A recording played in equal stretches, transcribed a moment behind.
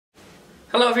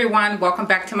Hello everyone, welcome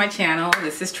back to my channel.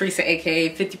 This is Teresa, aka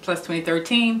 50 Plus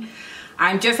 2013.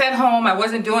 I'm just at home. I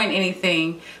wasn't doing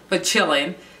anything but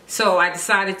chilling. So I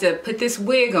decided to put this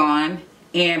wig on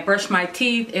and brush my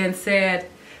teeth and said,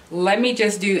 let me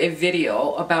just do a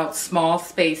video about small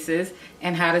spaces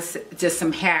and how to, just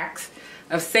some hacks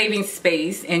of saving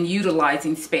space and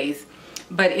utilizing space.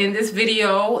 But in this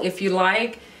video, if you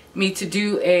like me to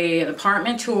do an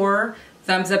apartment tour,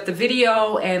 thumbs up the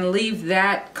video and leave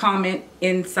that comment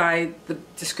inside the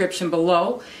description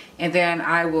below, and then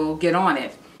I will get on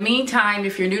it. Meantime,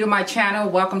 if you're new to my channel,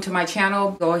 welcome to my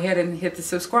channel. Go ahead and hit the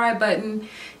subscribe button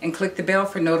and click the bell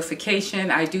for notification.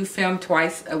 I do film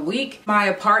twice a week. My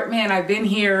apartment, I've been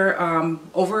here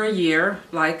over a year,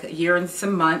 like a year and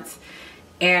some months,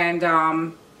 and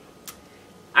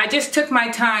I just took my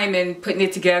time in putting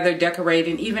it together,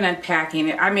 decorating, even unpacking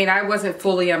it. I mean, I wasn't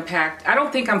fully unpacked. I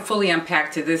don't think I'm fully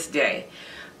unpacked to this day.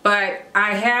 But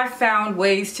I have found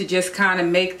ways to just kind of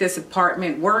make this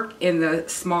apartment work in the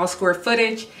small square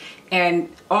footage. And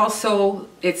also,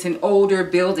 it's an older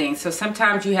building. So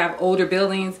sometimes you have older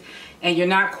buildings and you're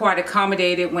not quite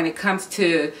accommodated when it comes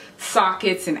to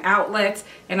sockets and outlets.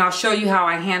 And I'll show you how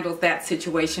I handled that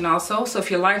situation also. So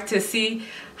if you'd like to see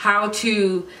how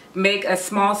to make a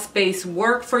small space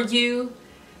work for you,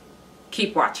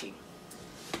 keep watching.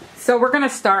 So we're gonna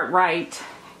start right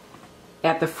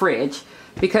at the fridge,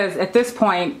 because at this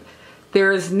point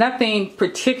there's nothing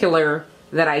particular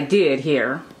that I did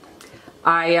here.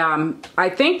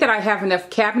 I think that I have enough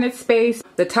cabinet space.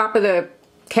 The top of the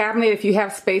cabinet, if you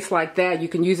have space like that, you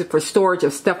can use it for storage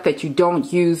of stuff that you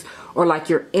don't use, or like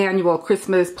your annual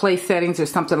Christmas place settings or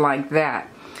something like that.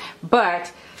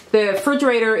 But the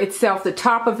refrigerator itself, the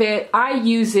top of it, I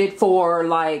use it for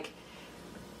like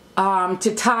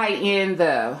to tie in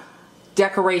the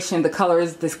decoration, the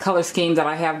colors, this color scheme that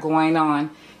I have going on.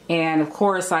 And of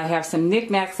course I have some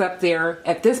knickknacks up there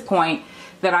at this point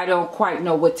that I don't quite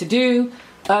know what to do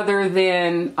other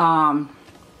than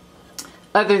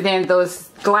those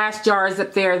glass jars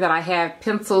up there that I have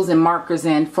pencils and markers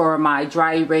in for my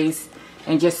dry erase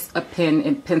and just a pen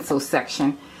and pencil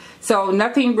section. So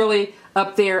nothing really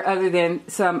up there other than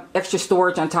some extra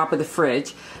storage on top of the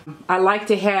fridge. I like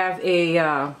to have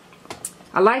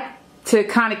I like to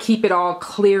kind of keep it all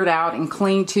cleared out and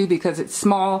clean too, because it's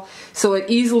small, so it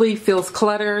easily feels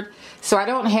cluttered. So I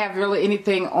don't have really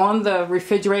anything on the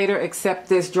refrigerator except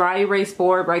this dry erase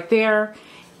board right there,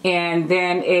 and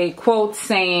then a quote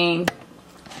saying,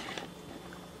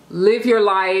 "Live your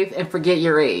life and forget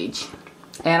your age."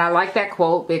 And I like that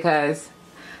quote because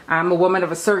I'm a woman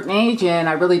of a certain age and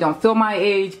I really don't feel my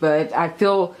age, but I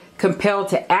feel compelled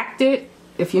to act it,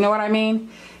 if you know what I mean.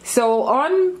 So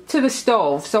on to the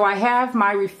stove. So I have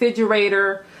my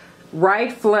refrigerator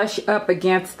right flush up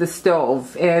against the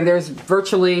stove, and there's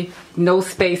virtually no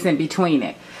space in between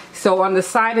it. So on the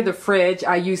side of the fridge,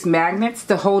 I use magnets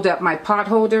to hold up my pot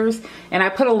holders, and I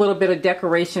put a little bit of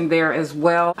decoration there as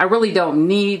well. I really don't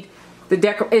need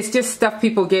the it's just stuff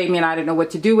people gave me and I didn't know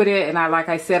what to do with it, and like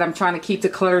I said, I'm trying to keep the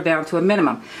clutter down to a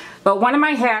minimum. But one of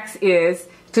my hacks is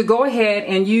to go ahead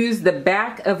and use the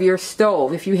back of your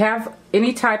stove. If you have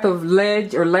any type of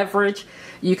ledge or leverage,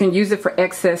 you can use it for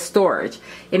excess storage.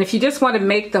 And if you just want to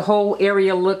make the whole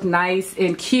area look nice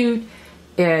and cute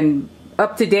and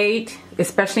up to date,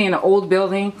 especially in an old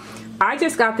building, I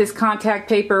just got this contact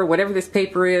paper, whatever this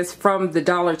paper is, from the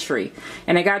Dollar Tree.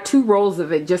 And I got 2 rolls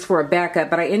of it just for a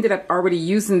backup, but I ended up already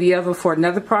using the other for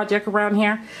another project around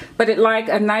here. But it like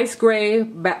a nice gray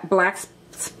black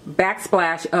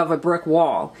backsplash of a brick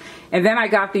wall. And then I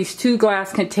got these 2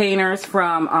 glass containers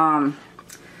from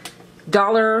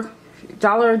Dollar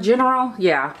General,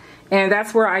 yeah. And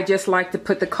that's where I just like to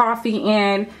put the coffee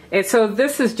in. And so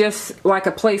this is just like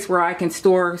a place where I can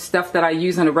store stuff that I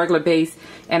use on a regular base,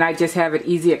 and I just have it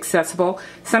easy accessible.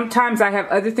 Sometimes I have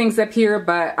other things up here,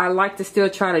 but I like to still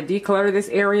try to declutter this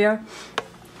area.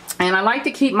 And I like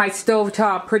to keep my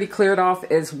stovetop pretty cleared off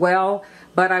as well,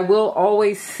 but I will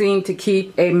always seem to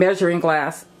keep a measuring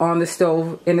glass on the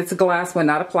stove, and it's a glass one,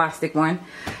 not a plastic one.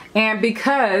 And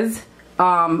because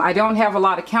I don't have a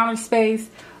lot of counter space,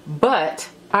 but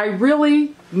I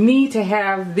really need to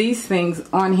have these things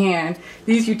on hand,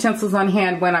 these utensils on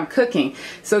hand when I'm cooking.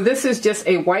 So this is just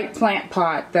a white plant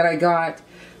pot that I got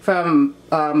from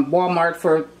Walmart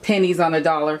for pennies on a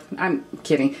dollar. I'm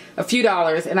kidding, a few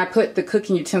dollars, and I put the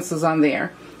cooking utensils on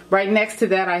there. Right next to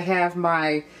that I have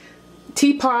my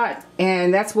teapot,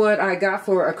 and that's what I got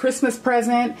for a Christmas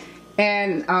present.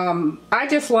 And I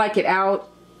just like it out,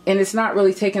 and it's not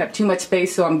really taking up too much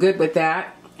space, so I'm good with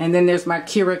that. And then there's my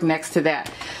Keurig next to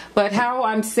that. But how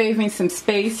I'm saving some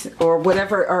space or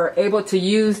whatever, or able to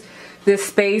use this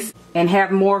space and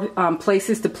have more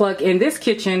places to plug. In this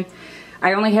kitchen,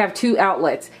 I only have 2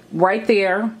 outlets right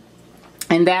there,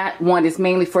 and that one is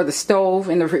mainly for the stove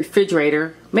and the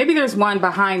refrigerator. Maybe there's one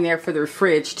behind there for the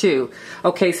fridge too.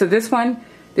 Okay, so this one,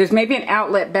 there's maybe an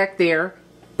outlet back there,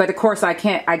 but of course I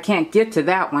can't get to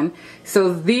that one.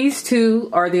 So these 2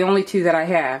 are the only 2 that I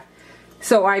have.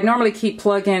 So I normally keep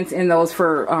plug-ins in those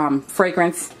for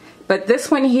fragrance. But this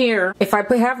one here, if I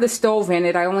have the stove in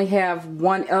it, I only have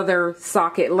 1 other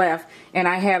socket left. And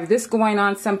I have this going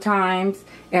on sometimes,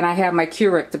 and I have my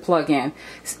Keurig to plug in.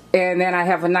 And then I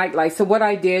have a nightlight. So what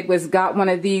I did was got one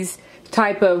of these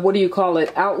type of, what do you call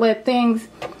it, outlet things.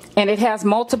 And it has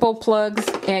multiple plugs,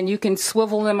 and you can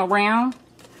swivel them around.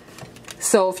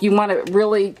 So if you want to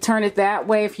really turn it that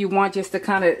way, if you want just to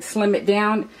kind of slim it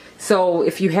down. So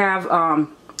if you have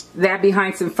that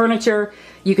behind some furniture,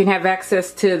 you can have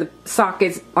access to the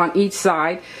sockets on each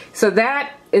side. So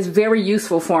that is very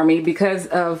useful for me because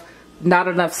of not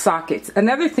enough sockets.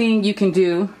 Another thing you can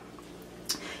do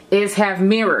is have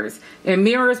mirrors. And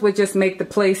mirrors would just make the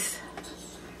place,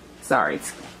 sorry,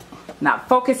 it's not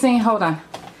focusing, hold on.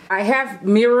 I have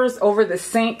mirrors over the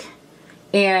sink,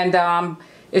 and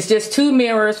it's just 2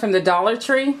 mirrors from the Dollar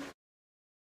Tree.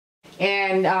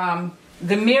 And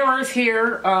the mirrors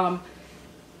here,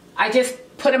 I just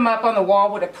put them up on the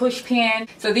wall with a push pin.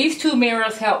 So these 2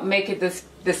 mirrors help make it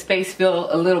the space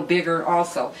feel a little bigger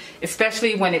also,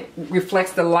 especially when it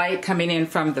reflects the light coming in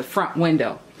from the front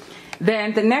window.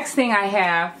 Then the next thing I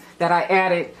have that I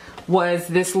added was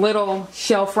this little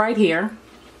shelf right here.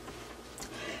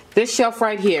 This shelf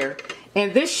right here.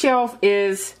 And this shelf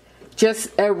is just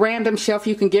a random shelf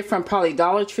you can get from probably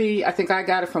Dollar Tree. I think I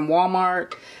got it from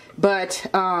Walmart. But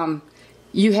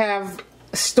you have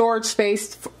storage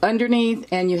space underneath,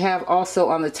 and you have also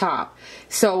on the top.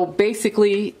 So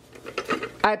basically,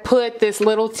 I put this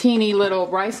little teeny little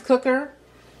rice cooker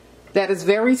that is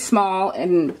very small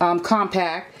and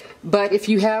compact. But if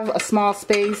you have a small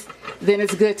space, then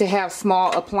it's good to have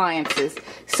small appliances.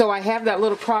 So I have that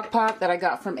little crock pot that I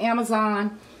got from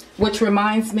Amazon, which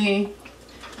reminds me,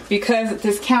 because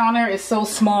this counter is so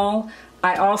small,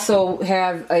 I also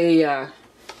have a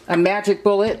magic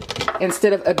bullet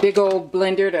instead of a big old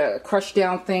blender to crush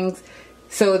down things,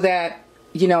 so that,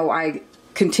 you know, I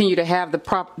continue to have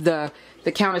the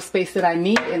counter space that I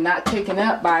need and not taken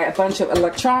up by a bunch of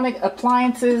electronic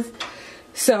appliances.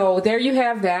 So there you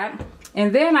have that.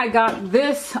 And then I got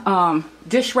this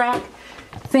dish rack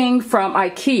thing from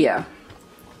IKEA.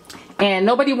 And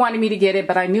nobody wanted me to get it,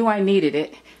 but I knew I needed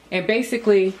it. And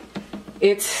basically,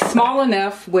 it's small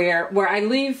enough where I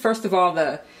leave, first of all,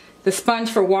 the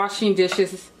sponge for washing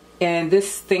dishes and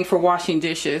this thing for washing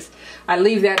dishes. I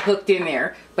leave that hooked in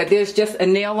there. But there's just a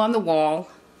nail on the wall.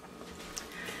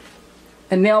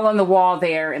 A nail on the wall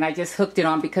there, and I just hooked it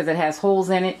on because it has holes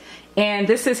in it. And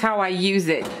this is how I use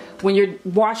it. When you're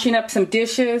washing up some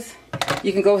dishes,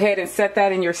 you can go ahead and set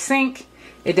that in your sink.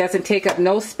 It doesn't take up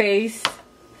no space.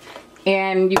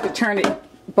 And you can turn it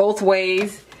both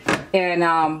ways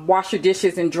and wash your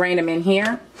dishes and drain them in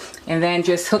here. And then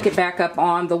just hook it back up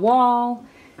on the wall.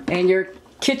 And your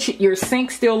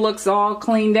sink still looks all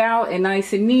cleaned out and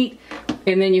nice and neat.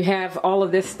 And then you have all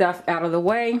of this stuff out of the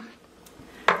way.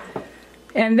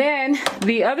 And then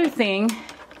the other thing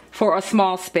for a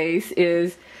small space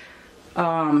is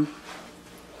I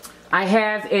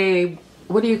have a,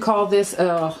 what do you call this,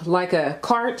 like a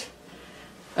cart,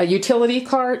 a utility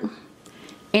cart.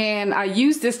 And I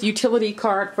use this utility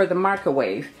cart for the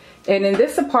microwave. And in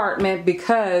this apartment,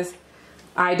 because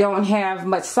I don't have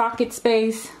much socket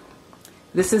space,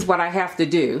 this is what I have to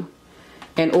do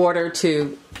in order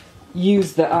to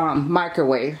use the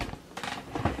microwave.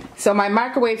 So my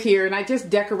microwave here, and I just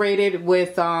decorated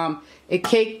with a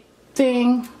cake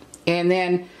thing, and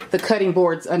then the cutting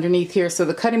board's underneath here. So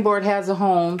the cutting board has a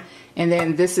home, and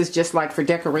then this is just like for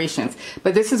decorations.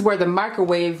 But this is where the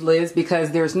microwave lives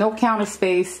because there's no counter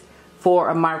space for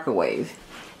a microwave.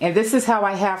 And this is how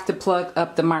I have to plug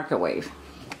up the microwave.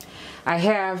 I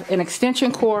have an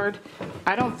extension cord.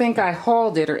 I don't think I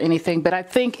hauled it or anything, but I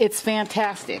think it's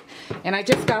fantastic. And I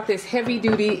just got this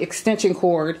heavy-duty extension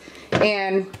cord,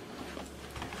 and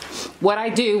what I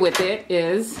do with it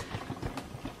is,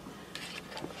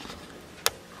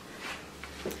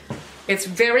 it's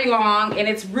very long and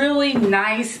it's really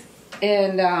nice,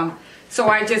 and so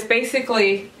I just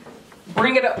basically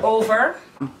bring it over,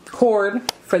 cord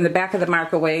from the back of the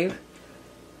microwave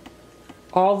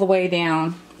all the way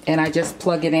down, and I just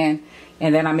plug it in,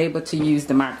 and then I'm able to use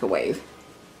the microwave.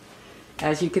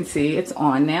 As you can see, it's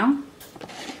on now,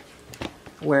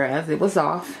 whereas it was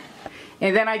off.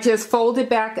 And then I just fold it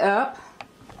back up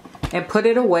and put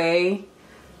it away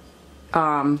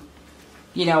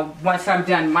you know, once I'm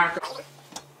done marking. So I'm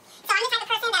the type of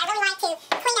person that I really like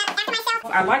to clean up after myself.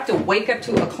 I like to wake up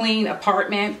to a clean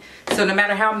apartment. So no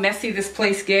matter how messy this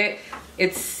place get,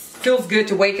 it feels good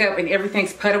to wake up and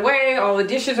everything's put away, all the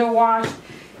dishes are washed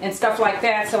and stuff like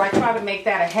that. So I try to make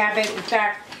that a habit. In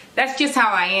fact, that's just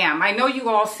how I am. I know you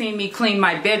all seen me clean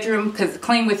my bedroom, because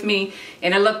clean with me,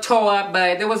 and it looked tore up,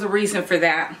 but there was a reason for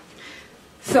that.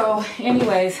 So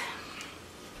anyways,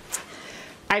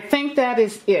 I think that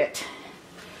is it.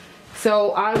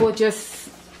 So I will just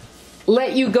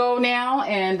let you go now,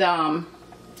 and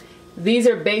these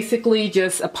are basically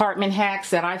just apartment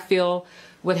hacks that I feel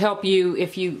would help you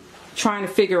if you trying to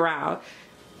figure out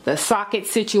the socket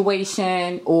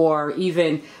situation, or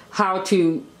even how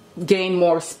to gain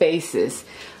more spaces.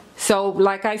 So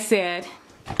like I said,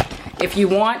 if you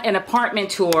want an apartment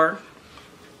tour,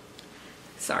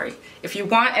 if you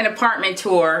want an apartment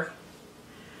tour,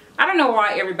 I don't know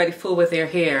why everybody fool with their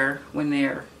hair when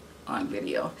they're on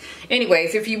video.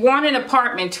 Anyways, if you want an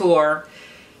apartment tour,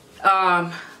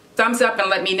 thumbs up and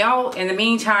let me know. In the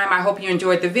meantime, I hope you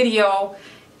enjoyed the video,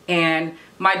 and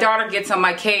my daughter gets on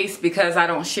my case because I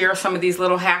don't share some of these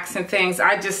little hacks and things.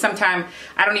 Sometimes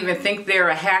I don't even think they're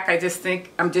a hack. I just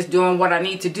think I'm just doing what I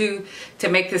need to do to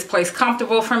make this place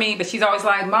comfortable for me. But she's always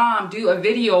like, Mom, do a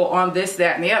video on this,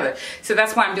 that, and the other. So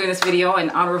that's why I'm doing this video in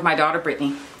honor of my daughter,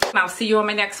 Brittany. And I'll see you on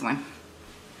my next one.